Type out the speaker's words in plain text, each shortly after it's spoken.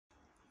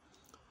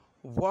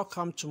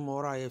Welcome to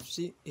Mora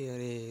FC. It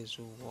is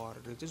water.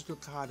 Just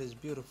look how this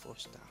beautiful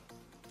style.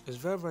 It's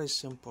very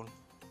simple,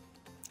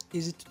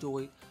 easy to do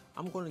it.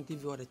 I'm going to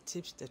give you all the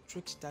tips, the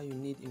tricks that you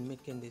need in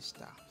making this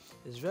style.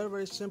 It's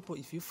very simple.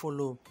 If you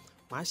follow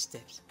my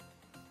steps,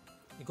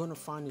 you're going to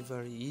find it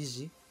very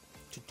easy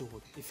to do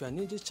it. If you are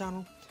new to this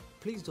channel,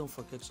 please don't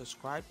forget to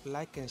subscribe,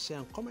 like and share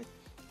and comment,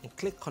 and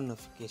click on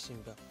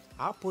notification bell.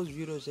 I post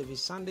videos every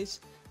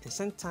Sundays and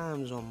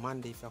sometimes on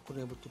Monday if I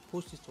couldn't able to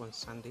post it on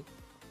Sunday.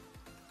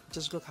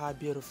 Just look how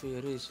beautiful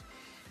it is.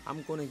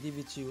 I'm going to give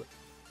it to you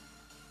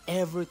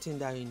everything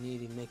that you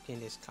need in making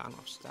this kind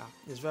of style.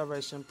 It's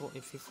very simple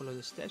if you follow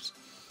the steps.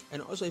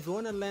 And also, if you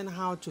want to learn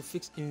how to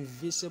fix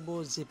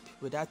invisible zip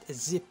without a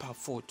zipper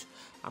foot,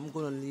 I'm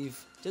going to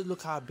leave, just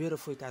look how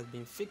beautiful it has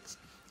been fixed.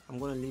 I'm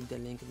going to leave the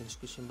link in the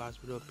description box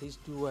below. Please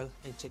do well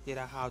and check it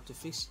out how to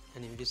fix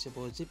an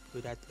invisible zip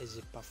without a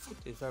zipper foot.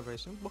 It's very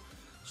simple.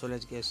 So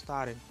let's get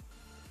started.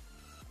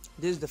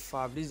 This is the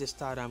fabric, this is the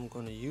style I'm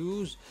going to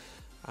use.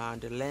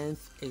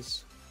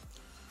 The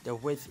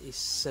width is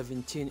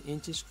 17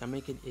 inches. You can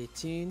make it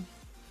 18,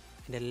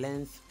 and the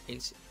length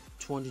is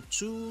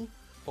 22,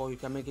 or you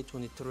can make it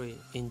 23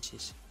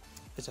 inches.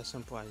 It's as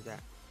simple as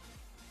that.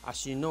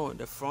 As you know,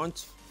 the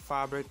front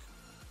fabric,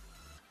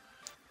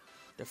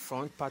 the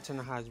front pattern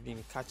has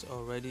been cut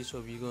already, so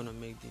we're going to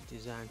make the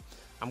design.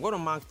 I'm going to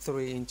mark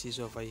 3 inches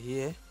over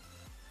here,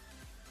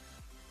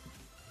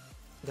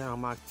 then I'll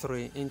mark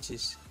 3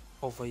 inches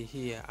over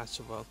here as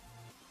well.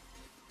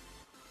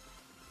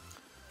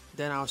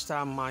 Then I'll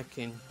start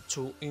marking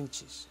 2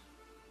 inches.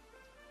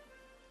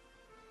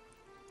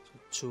 So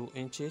 2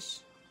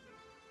 inches,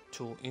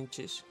 2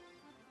 inches,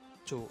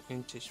 2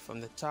 inches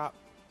from the top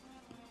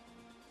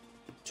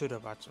to the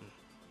bottom.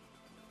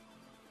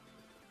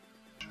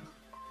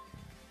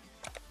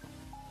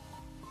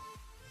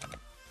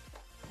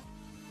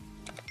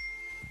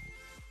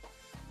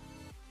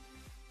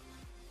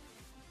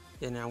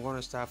 Then I'm going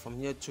to start from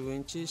here, 2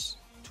 inches,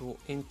 2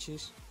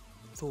 inches,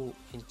 2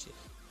 inches.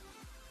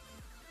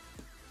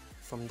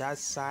 From that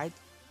side,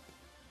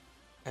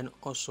 and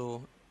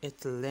also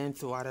its length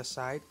to the other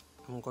side,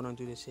 I'm gonna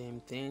do the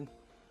same thing.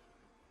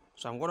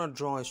 So I'm gonna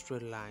draw a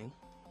straight line.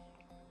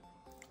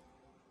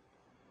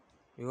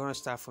 We're gonna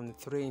start from the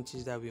 3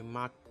 inches that we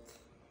marked.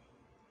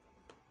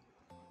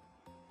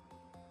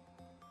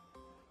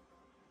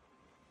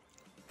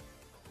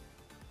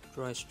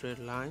 Draw a straight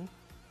line,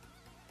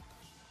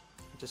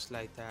 just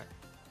like that.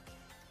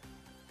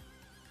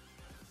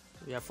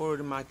 We have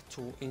already marked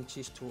 2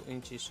 inches, 2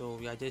 inches, so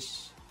we are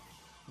just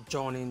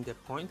joining the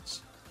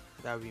points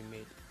that we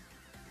made.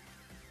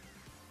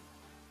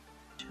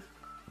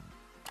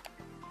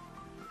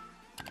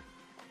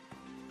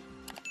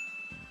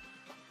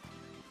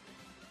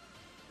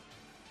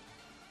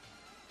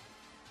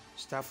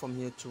 Start from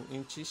here, 2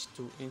 inches,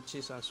 2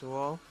 inches as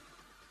well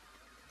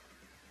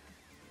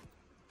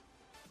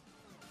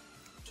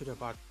to the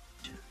bottom.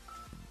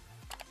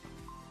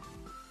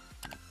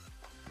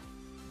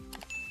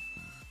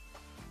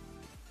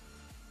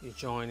 You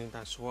join it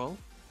as well.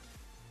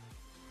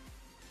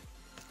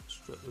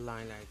 Straight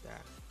line like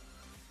that.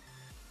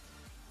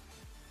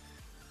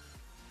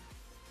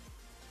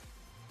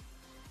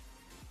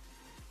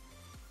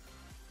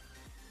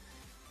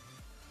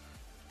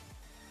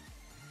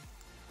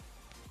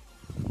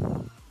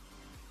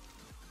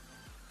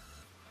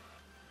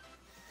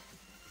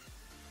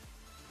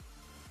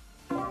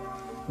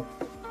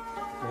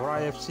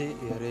 FC,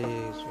 it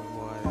is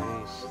what it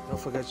is. Don't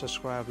forget to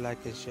subscribe,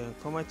 like and share and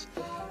comment,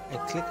 and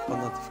click on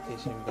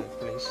notification bell,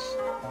 please,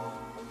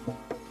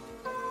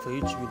 for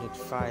you to be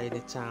notified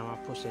anytime I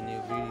post a new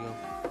video.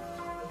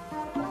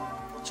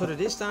 So the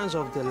distance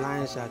of the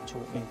lines are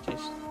 2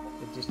 inches.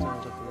 The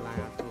distance of the line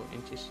are 2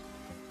 inches.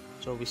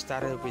 So we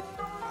started with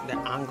the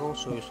angle,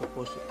 so you're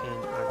supposed to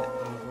end at the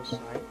angle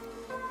side.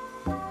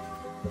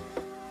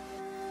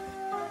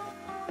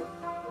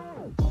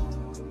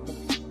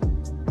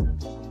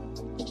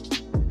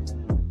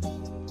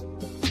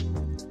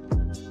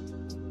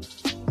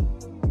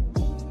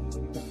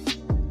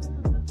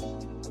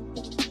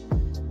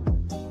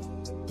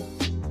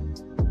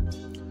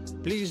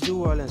 Please do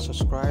well and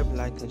subscribe,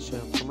 like and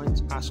share,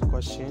 comment, ask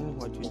question,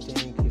 what you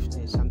think. If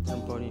there's something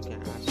important, you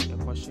can ask a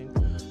question.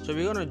 So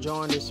we're gonna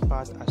join this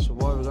part as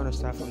well. We're gonna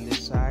start from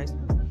this side.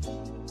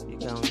 You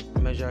can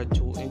measure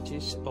 2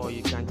 inches, or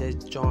you can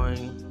just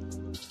join,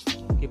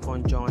 keep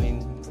on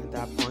joining at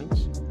that point.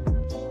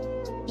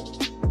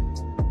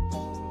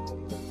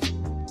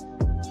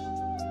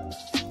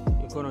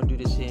 You're gonna do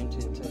the same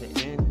thing to the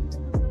end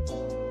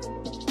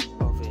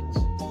of it.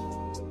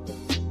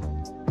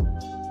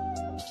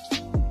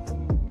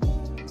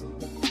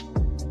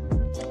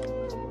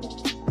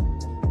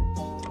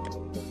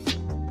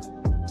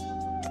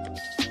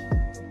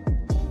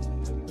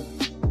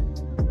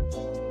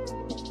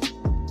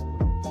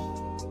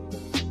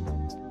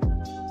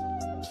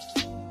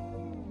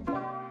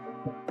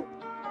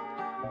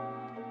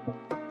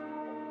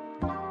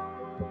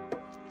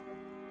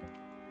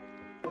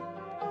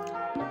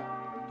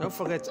 Don't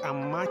forget,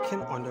 I'm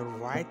marking on the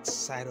right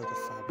side of the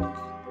fabric.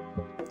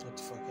 Don't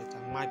forget,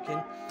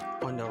 marking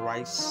on the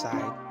right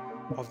side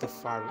of the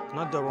fabric,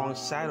 not the wrong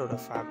side of the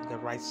fabric, the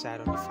right side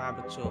of the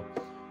fabric. So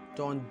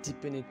don't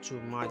deepen it too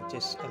much,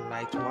 just a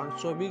light one.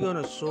 So we're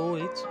gonna sew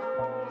it.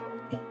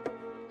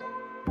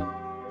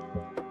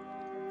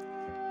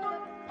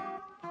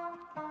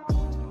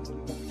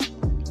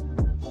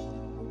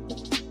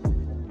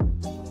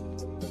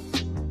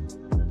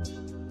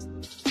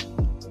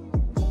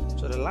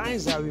 So the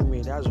lines that we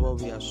made, that's what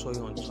we are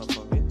sewing on top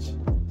of it.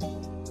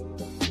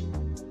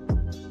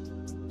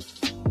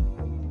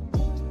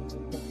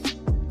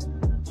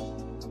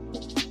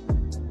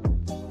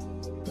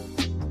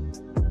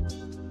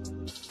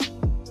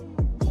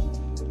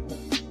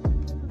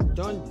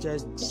 Don't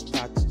just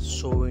start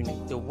sewing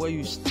it the way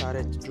you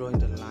started drawing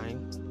the line.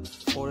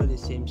 Follow the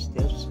same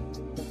steps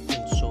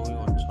and sewing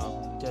on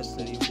top. Just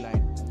leave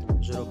like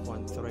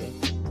 0.3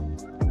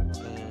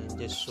 and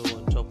just sew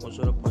on top of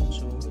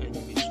 0.2, and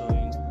you'll be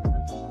sewing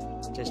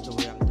just the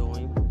way I'm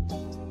doing.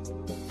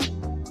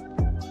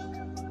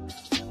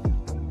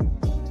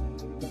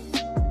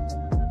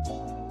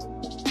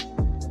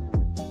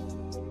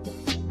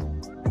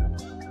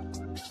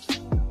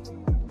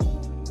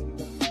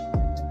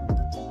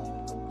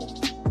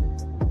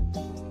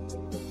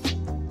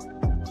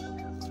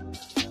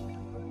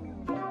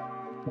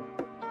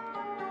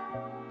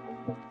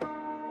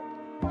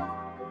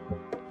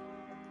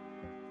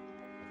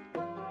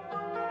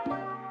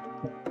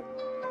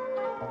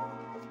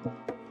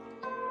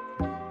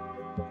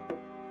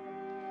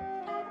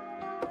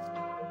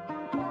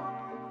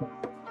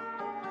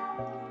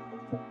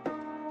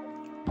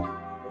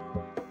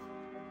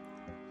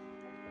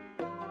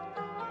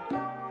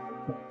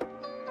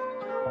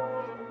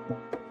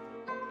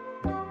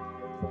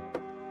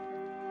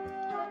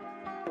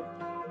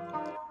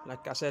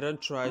 Like I said, don't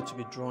try to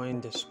be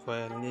drawing the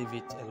square, leave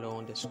it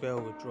alone. The square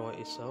will draw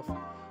itself.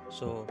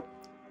 So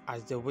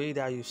as the way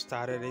that you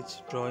started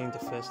it, drawing the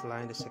first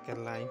line, the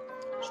second line,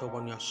 so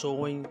when you're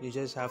sewing, you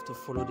just have to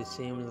follow the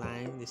same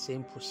line, the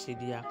same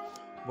procedure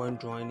when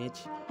drawing it.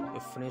 You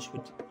finish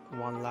with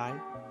one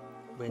line.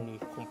 When you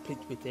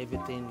complete with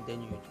everything,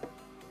 then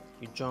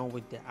you join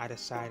with the other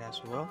side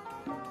as well.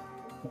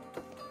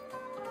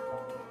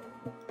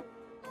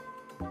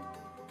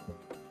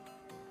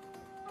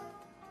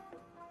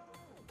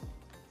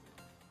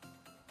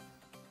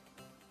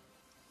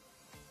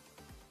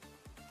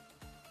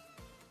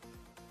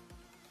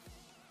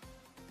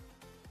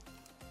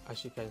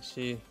 As you can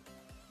see,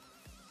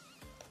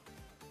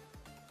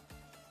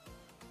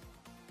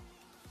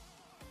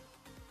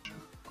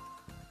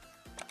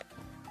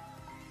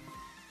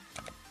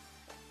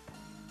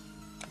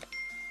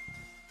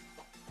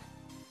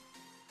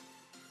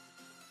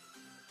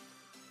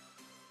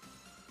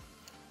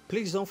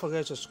 please don't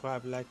forget to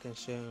subscribe, like and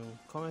share, and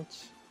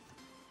comment.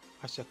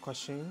 Ask a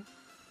question.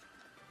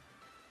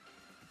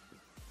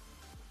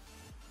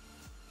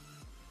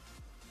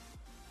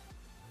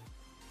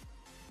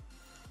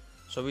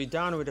 So we're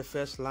done with the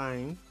first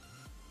line.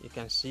 You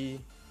can see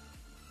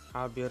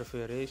how beautiful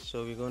it is.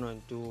 So we're gonna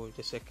do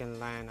the second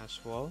line as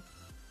well,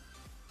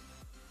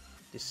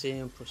 the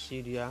same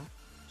procedure.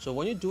 So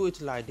when you do it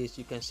like this,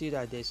 you can see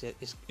that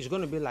it's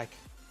gonna be like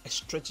a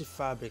stretchy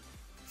fabric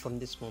from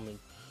this moment.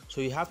 So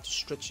you have to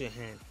stretch your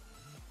hand.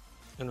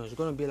 It's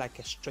gonna be like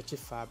a stretchy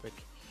fabric,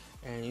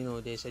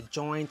 and there's a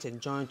joint and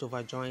joint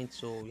over joint.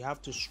 So you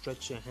have to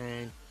stretch your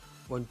hand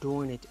when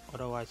doing it,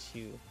 otherwise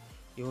you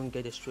won't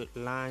get a straight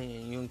line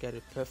and you won't get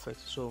it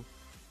perfect. So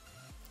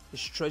you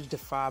stretch the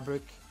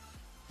fabric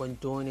when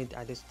doing it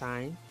at this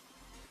time,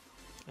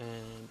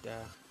 and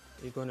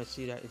you're gonna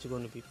see that it's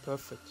gonna be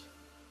perfect,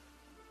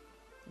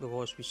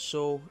 because we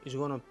sew, it's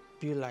gonna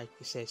be like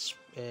it's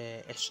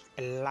a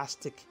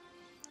elastic,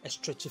 a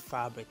stretchy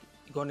fabric.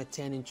 You're gonna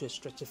turn into a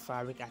stretchy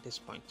fabric at this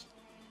point.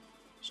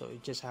 So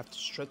you just have to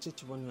stretch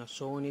it when you're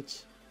sewing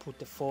it, put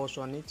the force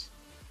on it,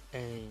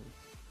 and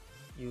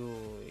you're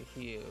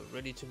here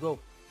ready to go.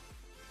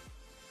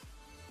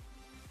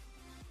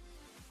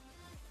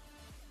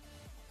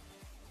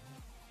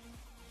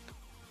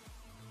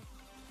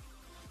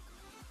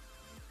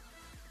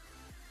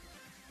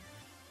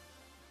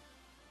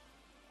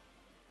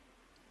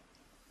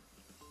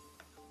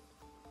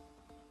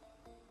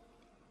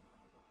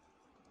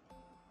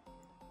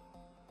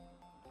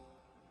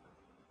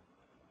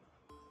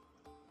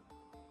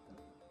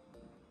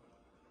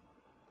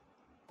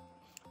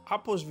 I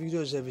post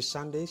videos every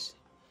Sundays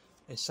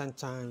and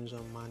sometimes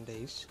on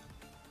Mondays.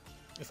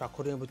 If I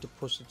couldn't able to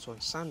post it on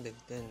Sunday,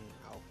 then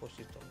I'll post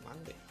it on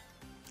Monday.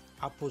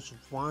 I post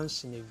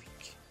once in a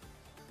week.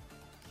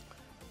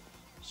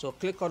 So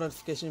click on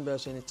notification bell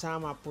so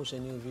anytime I post a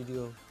new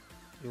video,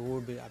 you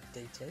will be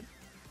updated.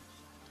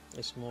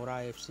 It's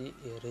Mora FC,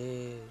 it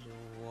is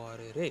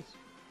what it is.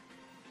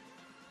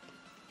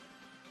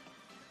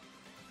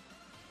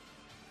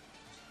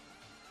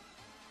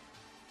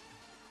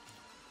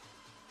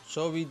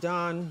 So we're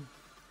done.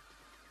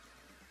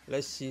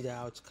 Let's see the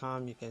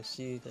outcome. You can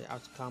see the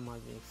outcome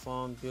has been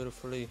formed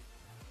beautifully.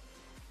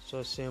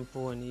 So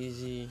simple and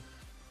easy.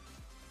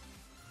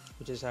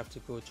 We just have to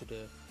go to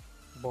the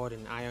board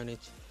and iron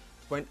it.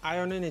 When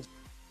ironing it,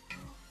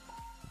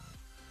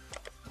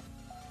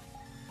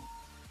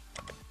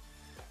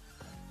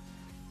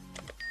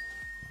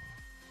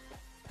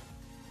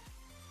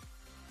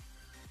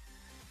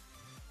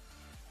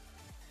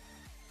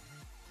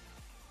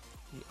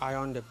 You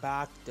iron the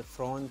back, the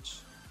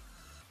front,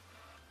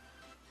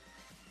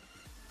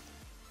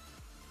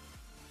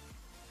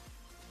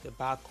 the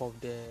back of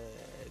the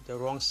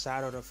wrong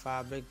side of the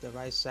fabric, the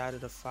right side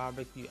of the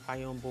fabric. You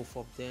iron both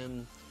of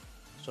them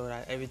so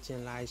that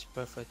everything lies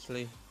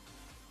perfectly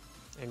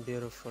and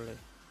beautifully.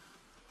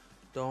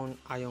 Don't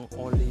iron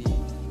only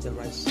the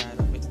right side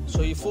of it.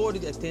 So you fold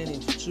it again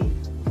into two.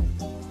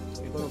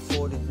 You're gonna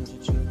fold it into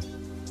two.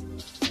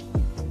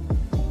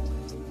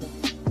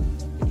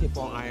 You keep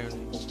on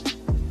ironing.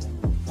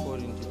 Fold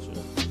it into two.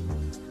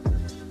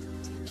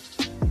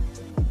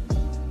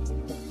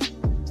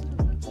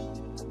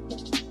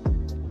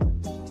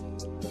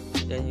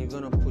 Then you're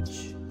gonna put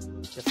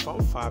the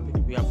front fabric.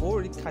 We have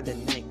already cut the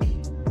neck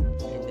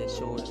and the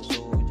shoulder,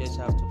 so you just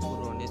have to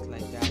put on it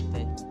like that.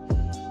 Then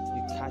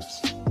you cut.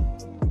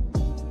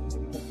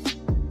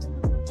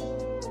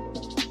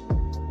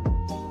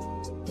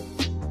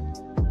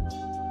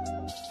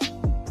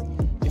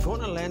 If you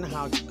want to learn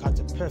how to cut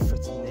a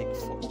perfect neck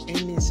for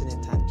any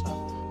senator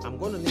job, I'm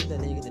going to leave the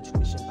link in the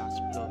description box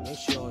below. Make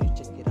sure you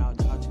check it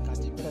out, how to cut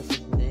a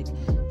perfect neck,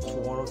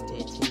 12,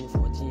 13,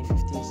 14,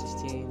 15,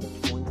 16,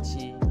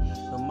 20.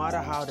 No matter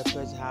how the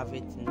person have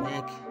it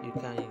neck, you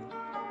can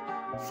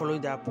follow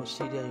that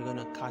procedure. You're going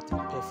to cut a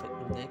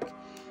perfect neck.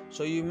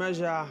 So you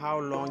measure how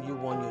long you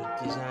want your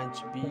design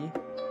to be.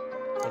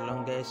 The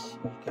longest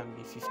you can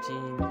be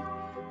 15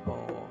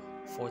 or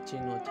 14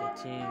 or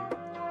 13.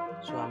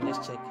 So I'm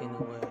just checking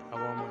where I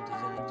want my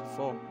design to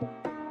fall.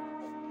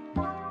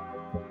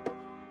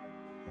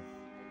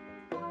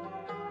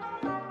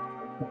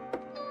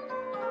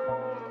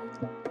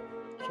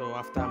 So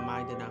after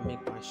mine, then I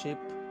make my shape.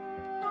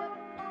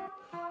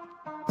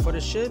 For the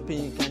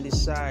shaping, you can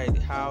decide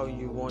how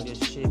you want your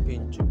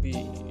shaping to be.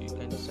 You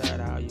can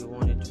decide how you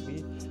want it to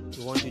be.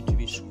 You want it to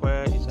be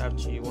square, it's up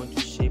to you. You want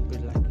to shape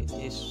it like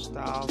this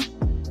style,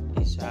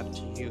 it's up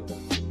to you.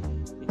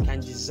 You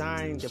can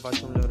design the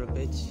bottom a little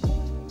bit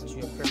to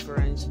your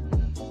preference,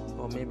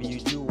 or maybe you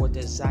do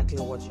exactly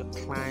what your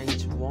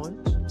clients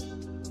want.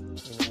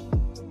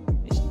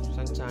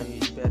 Sometimes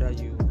it's better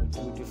you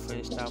do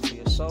different style for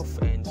yourself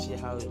and see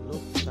how it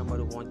looks. If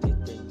somebody wants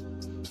it, then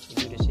you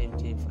do the same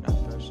thing for that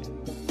person.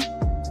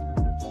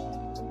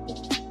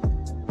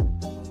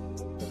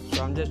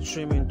 So I'm just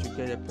trimming to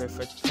get a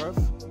perfect curve, a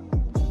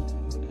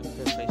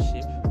perfect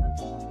shape.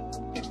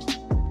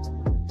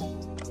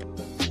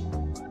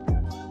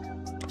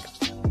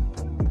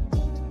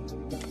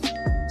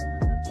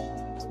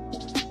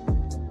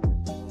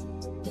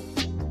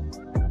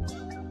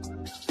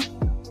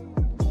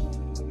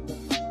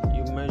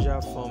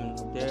 From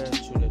there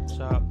to the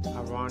top,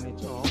 around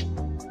it all.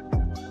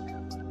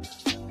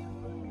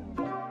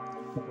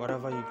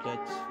 Whatever you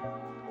get,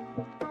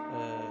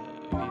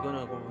 we're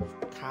gonna go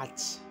with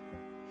cut.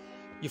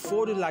 You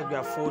fold it like you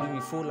are folding.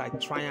 You fold like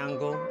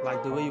triangle,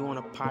 like the way you want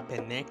to pop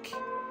a neck.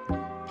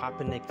 Pop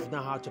a neck. If you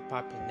know how to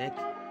pop a neck,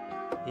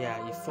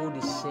 yeah, you fold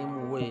the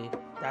same way.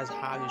 That's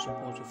how you're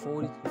supposed to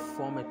fold it. You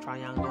form a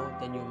triangle,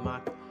 then you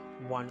mark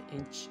 1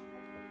 inch.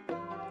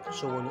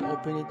 So when you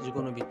open it, it's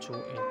gonna be 2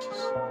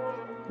 inches.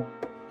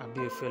 I'll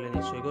be feeling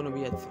it. So you're gonna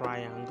be a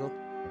triangle,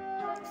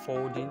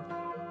 folding,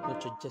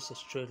 not just a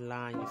straight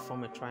line. You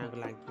form a triangle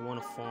like you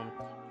want to form.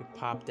 You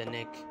pop the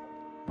neck.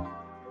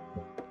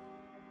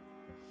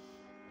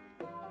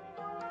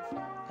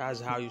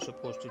 That's how you're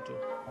supposed to do.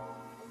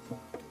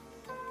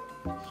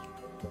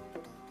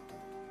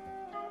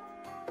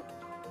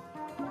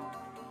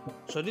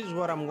 So this is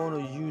what I'm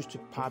going to use to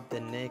pop the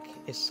neck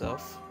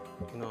itself.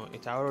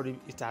 It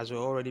has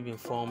already been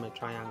formed a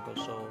triangle,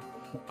 so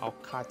I'll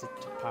cut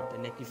it to pop the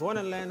neck. If you want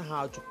to learn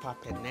how to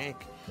pop a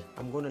neck,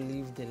 I'm going to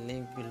leave the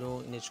link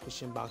below in the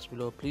description box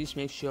below. Please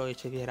make sure you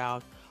check it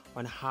out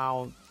on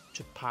how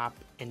to pop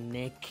a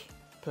neck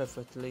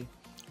perfectly,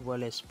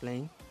 well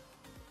explained.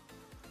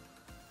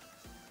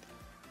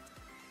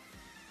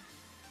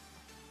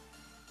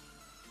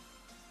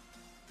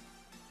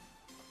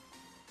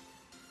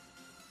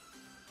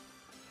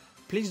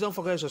 Please don't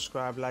forget to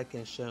subscribe, like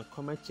and share and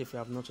comment. If you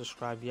have not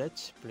subscribed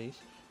yet, please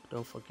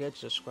don't forget to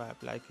subscribe,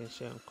 like and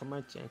share and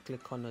comment, and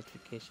click on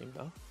notification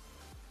bell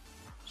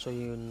so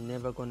you're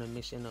never gonna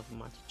miss any of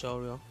my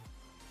tutorial.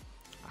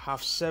 I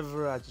have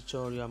several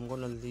tutorials. I'm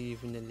gonna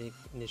leave in the link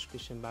in the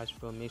description box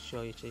below. Make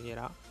sure you check it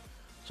out.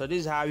 So this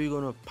is how you're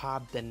gonna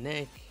pop the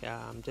neck.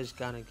 I'm just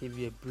gonna give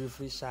you a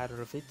brief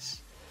recital of it.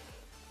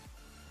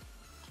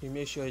 You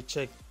make sure you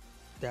check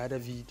the other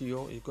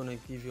video. It's gonna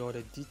give you all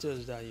the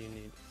details that you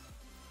need.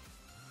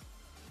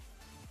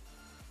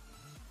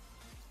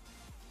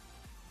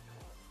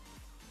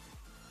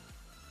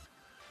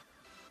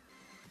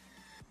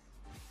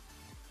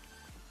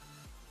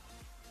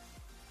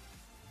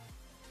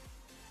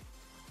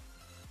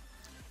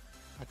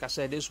 Like I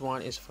said, this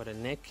one is for the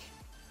neck.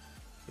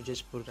 You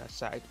just put it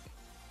aside.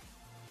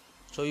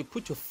 So you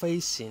put your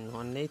facing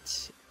on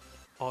it,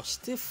 or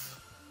stiff.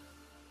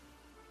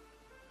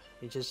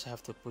 You just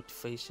have to put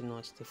facing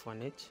or stiff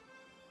on it.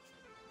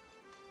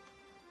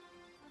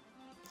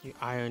 You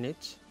iron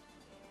it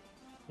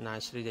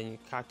nicely, then you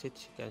cut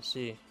it. You can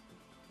see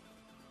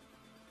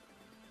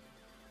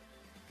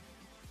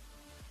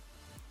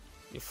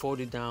you fold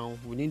it down.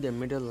 We need the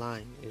middle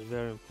line, is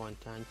very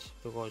important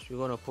because we're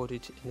going to put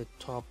it in the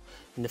top,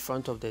 in the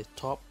front of the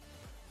top.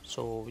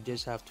 So we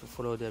just have to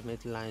follow the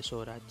middle line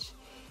so that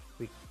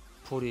we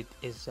put it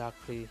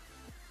exactly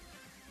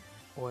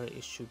where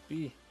it should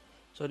be.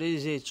 So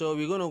this is it. So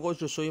we're going to go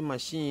to sewing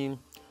machine.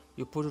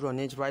 You put it on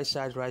it, right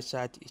side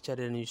each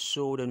other, and you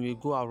sew. Then we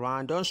go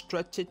around. Don't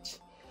stretch it,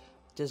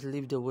 just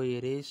leave the way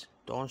it is.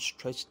 Don't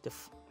stretch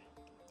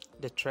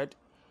the thread,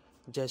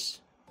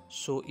 just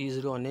sew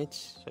easily on it.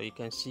 So you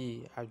can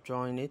see I've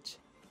joined it,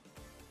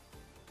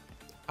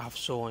 I've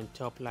sewn on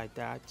top like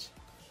that.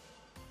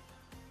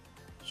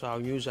 So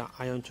I'll use an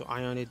iron to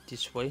iron it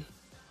this way.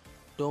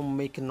 Don't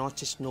make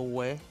notches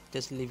nowhere,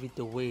 just leave it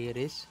the way it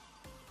is.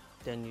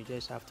 Then you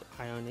just have to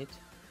iron it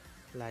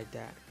like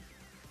that.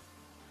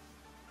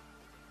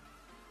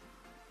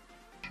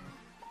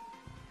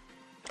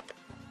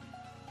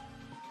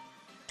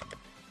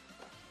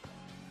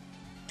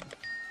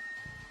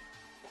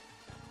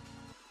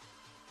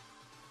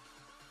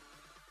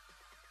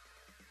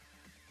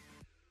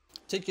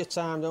 Take your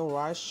time, don't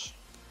rush.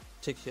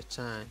 Take your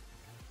time,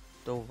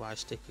 don't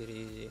rush, take it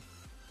easy.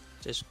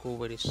 Just go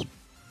with it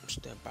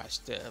step by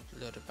step,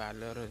 little by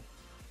little.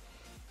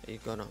 You're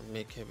gonna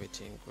make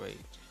everything great.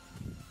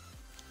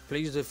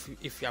 Please, if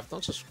you have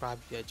not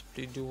subscribed yet,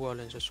 please do well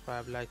and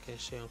subscribe, like and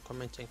share, and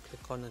comment, and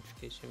click on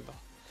notification bell.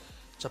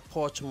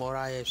 Support more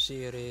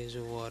IFC. It is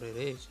what it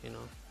is, you know.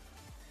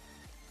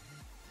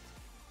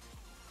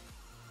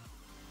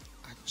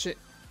 Ache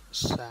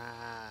sa.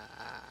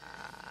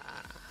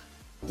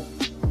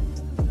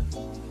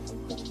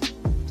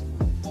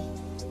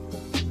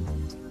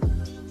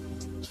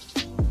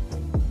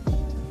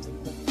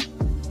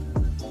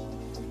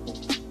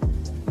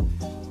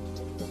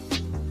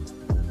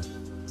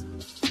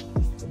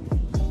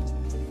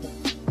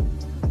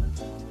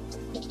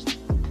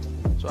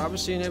 So I've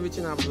seen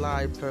everything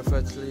applied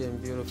perfectly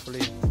and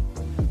beautifully.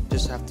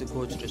 Just have to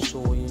go to the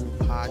sewing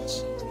part.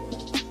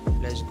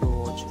 Let's go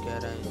all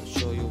together and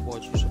show you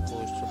what you're supposed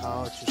to,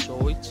 how to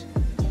sew it.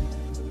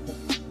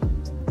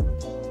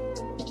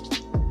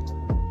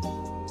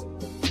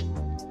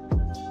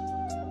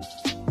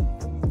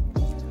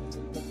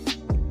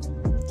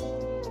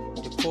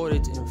 You put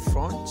it in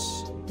front,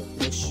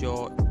 make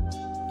sure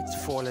it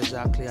falls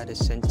exactly at the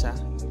center.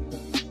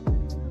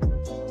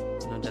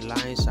 The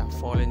lines are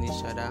following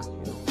each other,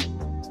 you know,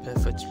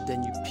 perfect.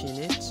 Then you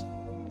pin it.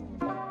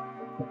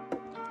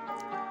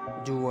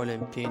 Do well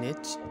and pin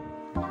it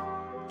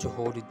to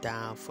hold it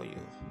down for you.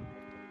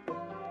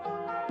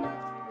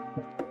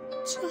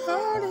 To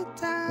hold it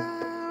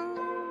down.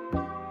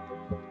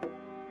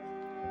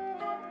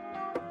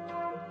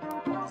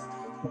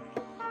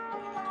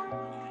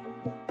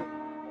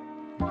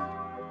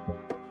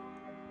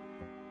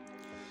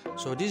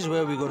 So this is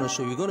where we're gonna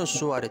sew. We're gonna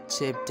sew at the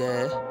tip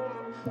there,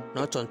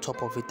 not on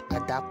top of it,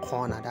 at that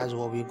corner. That's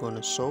what we're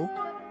gonna sew.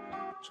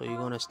 So you're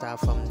gonna start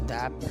from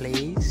that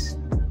place.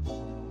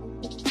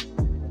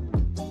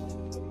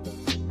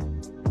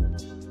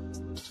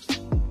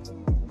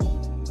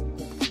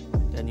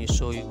 Then you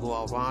sew, you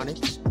go around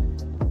it.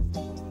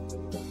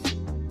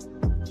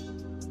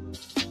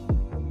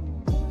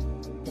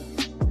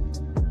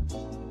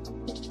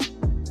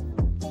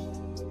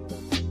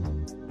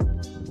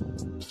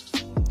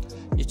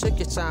 Take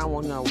your time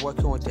when you're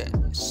working with the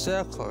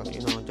circle,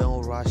 you know,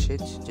 don't rush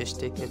it. Just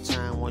take your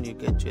time when you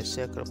get to a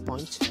circle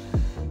point.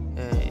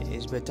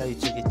 It's better you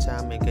take your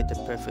time and get the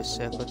perfect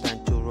circle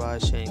than to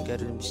rush and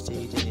get a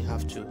mistake and you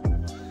have to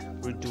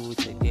redo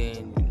it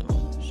again, you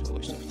know, so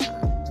waste of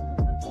time.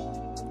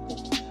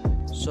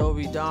 So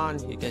we're done.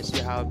 You can see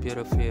how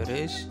beautiful it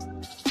is.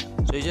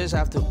 So you just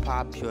have to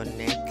pop your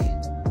neck.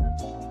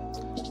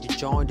 You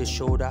join the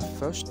shoulder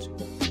first.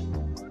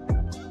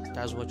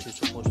 That's what you're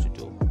supposed to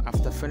do.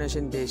 After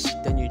finishing this,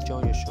 then you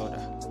join your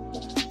shoulder.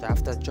 So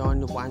after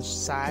joining one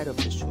side of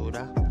the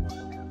shoulder,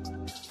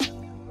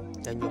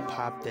 then you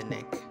pop the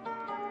neck.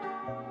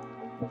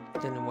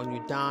 Then when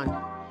you're done,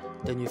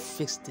 then you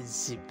fix the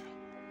zip.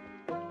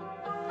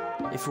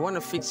 If you want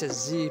to fix a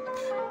zip,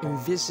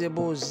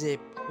 invisible zip,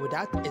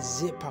 without a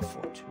zipper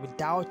foot,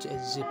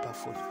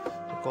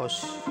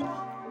 because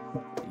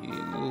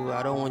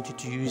I don't want you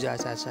to use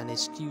that as an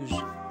excuse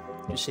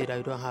to say that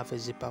you don't have a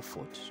zipper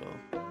foot. So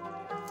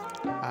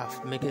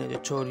I've making a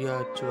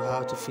tutorial to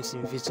how to fix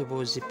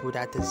invisible zip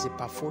without a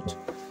zipper foot.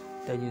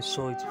 Then you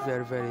sew it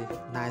very, very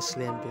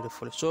nicely and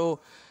beautifully. So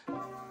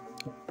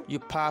you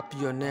pop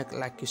your neck,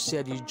 like you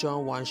said, you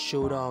join one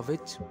shoulder of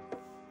it,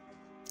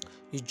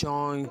 you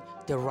join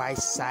the right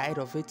side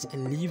of it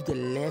and leave the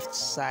left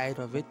side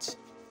of it.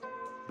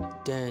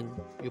 Then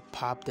you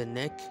pop the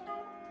neck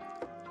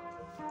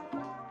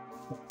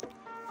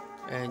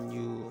and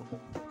you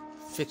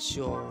fix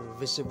your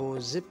visible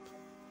zip.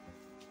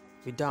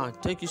 We're done.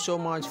 Thank you so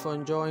much for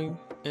enjoying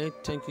it.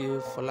 Thank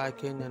you for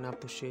liking and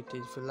appreciate it.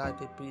 If you like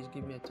it, please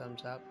give me a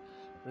thumbs up.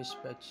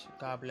 Respect.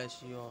 God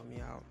bless you all. Me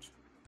out.